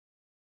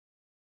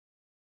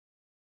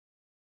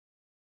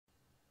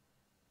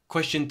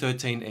Question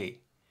 13e.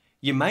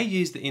 You may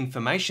use the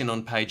information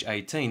on page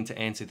 18 to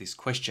answer this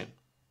question.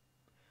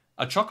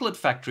 A chocolate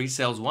factory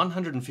sells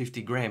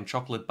 150-gram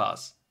chocolate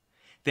bars.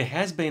 There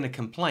has been a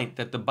complaint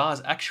that the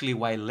bars actually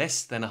weigh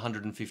less than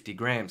 150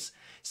 grams,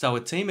 so a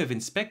team of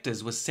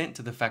inspectors was sent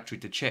to the factory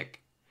to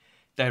check.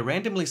 They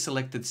randomly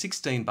selected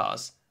 16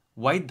 bars,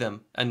 weighed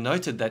them, and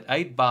noted that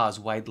 8 bars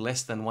weighed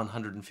less than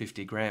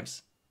 150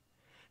 grams.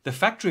 The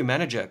factory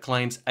manager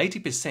claims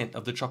 80%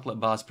 of the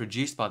chocolate bars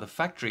produced by the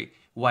factory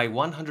weigh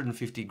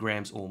 150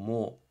 grams or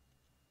more.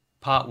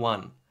 Part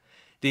 1.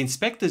 The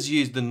inspectors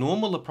used the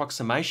normal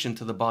approximation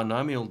to the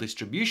binomial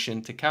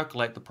distribution to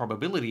calculate the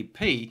probability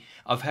P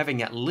of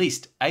having at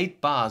least 8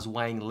 bars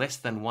weighing less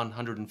than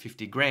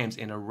 150 grams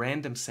in a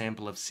random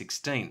sample of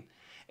 16,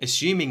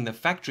 assuming the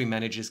factory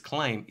manager's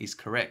claim is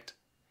correct.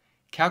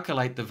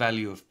 Calculate the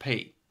value of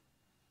P.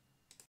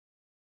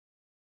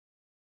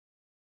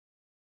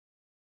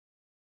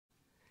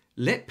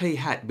 Let P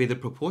hat be the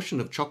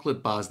proportion of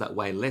chocolate bars that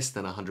weigh less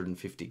than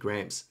 150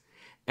 grams.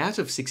 Out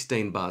of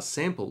 16 bars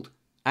sampled,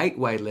 8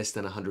 weigh less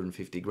than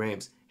 150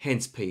 grams,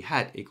 hence P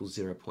hat equals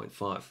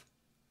 0.5.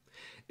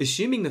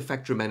 Assuming the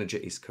factory manager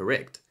is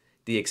correct,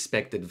 the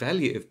expected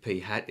value of P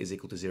hat is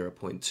equal to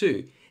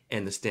 0.2,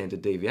 and the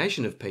standard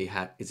deviation of P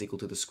hat is equal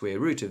to the square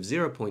root of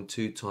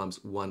 0.2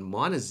 times 1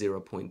 minus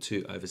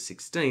 0.2 over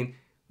 16,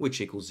 which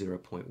equals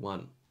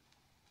 0.1.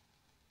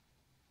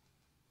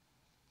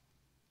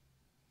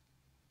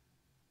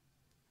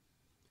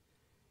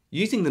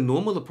 Using the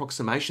normal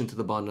approximation to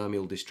the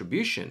binomial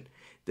distribution,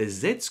 the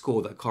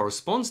z-score that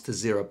corresponds to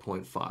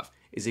 0.5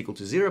 is equal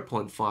to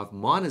 0.5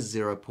 minus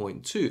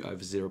 0.2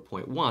 over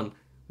 0.1,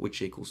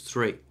 which equals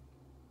 3.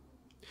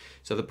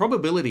 So the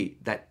probability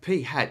that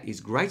P hat is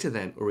greater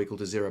than or equal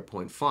to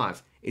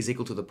 0.5 is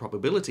equal to the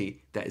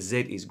probability that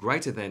z is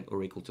greater than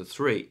or equal to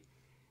 3.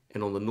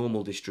 And on the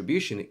normal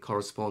distribution, it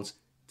corresponds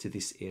to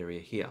this area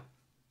here.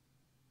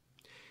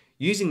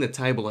 Using the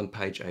table on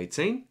page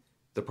 18,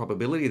 the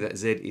probability that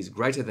z is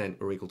greater than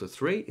or equal to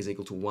 3 is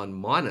equal to 1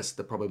 minus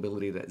the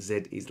probability that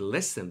z is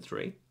less than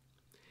 3,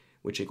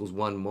 which equals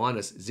 1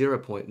 minus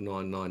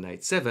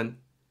 0.9987,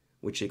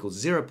 which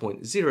equals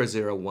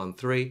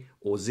 0.0013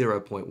 or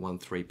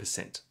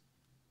 0.13%.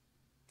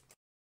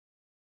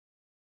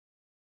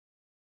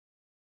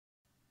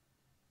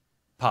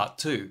 Part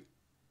 2.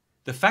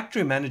 The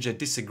factory manager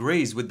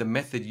disagrees with the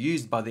method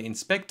used by the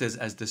inspectors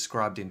as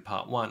described in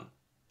Part 1.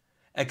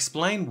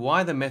 Explain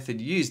why the method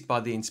used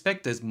by the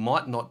inspectors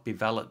might not be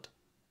valid.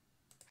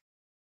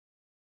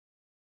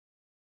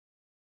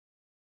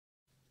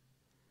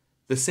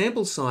 The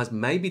sample size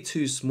may be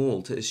too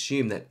small to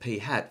assume that P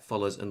hat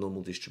follows a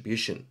normal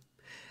distribution.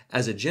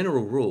 As a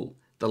general rule,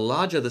 the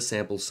larger the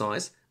sample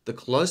size, the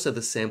closer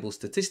the sample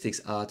statistics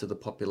are to the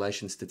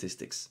population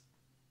statistics.